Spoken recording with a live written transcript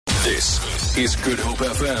This is Good Hope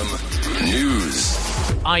FM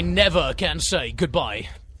News. I never can say goodbye.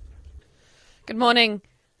 Good morning.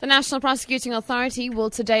 The National Prosecuting Authority will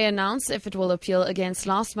today announce if it will appeal against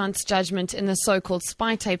last month's judgment in the so-called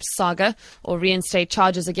spy tape saga or reinstate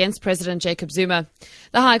charges against President Jacob Zuma.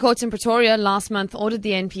 The High Court in Pretoria last month ordered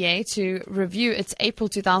the NPA to review its April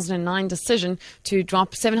 2009 decision to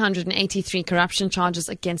drop 783 corruption charges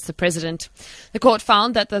against the president. The court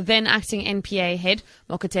found that the then acting NPA head,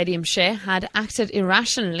 Mokotedi Mshe, had acted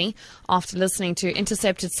irrationally after listening to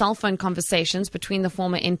intercepted cell phone conversations between the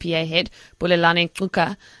former NPA head, Bulelani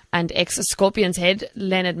Xuka, and ex-Scorpions head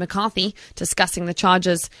Leonard McCarthy discussing the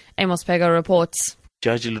charges. Amos Pega reports.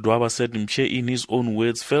 Judge Ludwaba said Mshe, in his own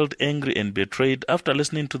words, felt angry and betrayed after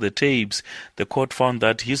listening to the tapes. The court found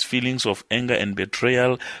that his feelings of anger and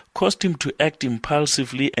betrayal caused him to act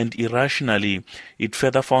impulsively and irrationally. It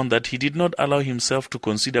further found that he did not allow himself to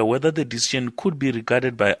consider whether the decision could be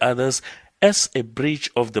regarded by others as a breach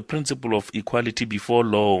of the principle of equality before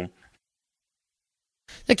law.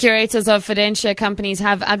 The curators of Fidentia companies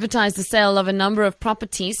have advertised the sale of a number of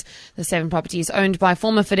properties. The 7 properties owned by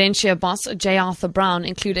former Fidentia boss J. Arthur Brown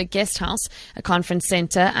include a guest house, a conference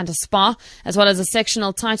centre and a spa, as well as a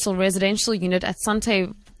sectional title residential unit at Sante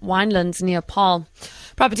Winelands near Paarl.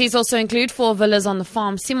 Properties also include 4 villas on the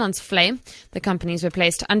farm Simonsvlei. The companies were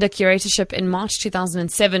placed under curatorship in March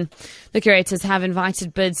 2007. The curators have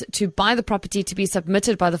invited bids to buy the property to be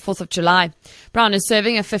submitted by the 4th of July. Brown is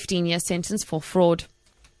serving a 15-year sentence for fraud.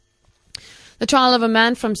 The trial of a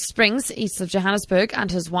man from Springs, east of Johannesburg,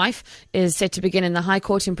 and his wife is set to begin in the High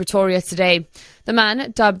Court in Pretoria today. The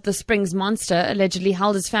man, dubbed the Springs Monster, allegedly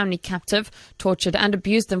held his family captive, tortured and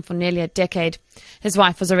abused them for nearly a decade. His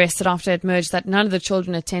wife was arrested after it emerged that none of the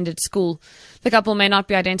children attended school. The couple may not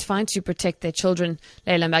be identified to protect their children.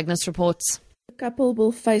 Leila Magnus reports. The couple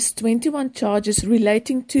will face 21 charges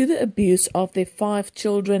relating to the abuse of their 5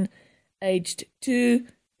 children, aged 2,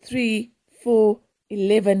 3, 4,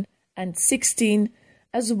 11, and 16,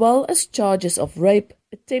 as well as charges of rape,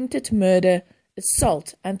 attempted murder,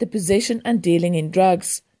 assault, and the possession and dealing in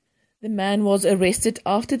drugs. The man was arrested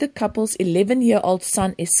after the couple's 11-year-old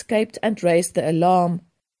son escaped and raised the alarm.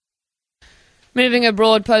 Moving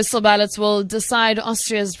abroad, postal ballots will decide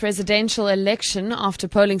Austria's presidential election after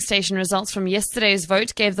polling station results from yesterday's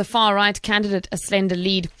vote gave the far-right candidate a slender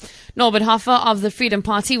lead. Norbert Hofer of the Freedom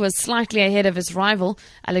Party was slightly ahead of his rival,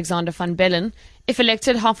 Alexander van Bellen. If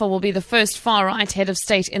elected, Hofer will be the first far-right head of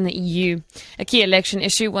state in the EU. A key election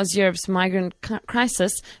issue was Europe's migrant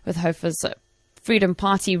crisis, with Hofer's Freedom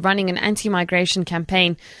Party running an anti-migration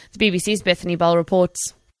campaign. The BBC's Bethany Bell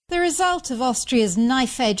reports. The result of Austria's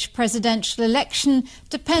knife-edge presidential election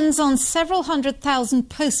depends on several 100,000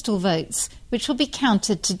 postal votes, which will be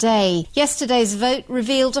counted today. Yesterday's vote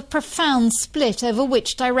revealed a profound split over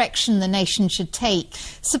which direction the nation should take.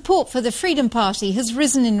 Support for the Freedom Party has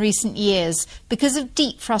risen in recent years because of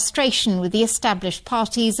deep frustration with the established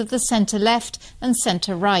parties of the centre-left and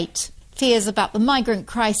centre-right. Fears about the migrant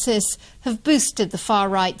crisis have boosted the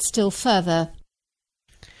far-right still further.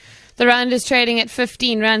 The rand is trading at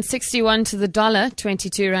 15 rand 61 to the dollar,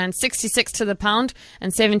 22 rand 66 to the pound,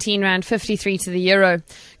 and 17 rand 53 to the euro.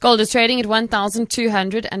 Gold is trading at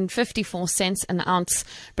 1,254 cents an ounce.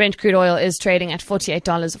 Brent crude oil is trading at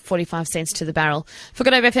 $48.45 to the barrel. For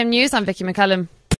Good Hope FM News, I'm Vicky McCullum.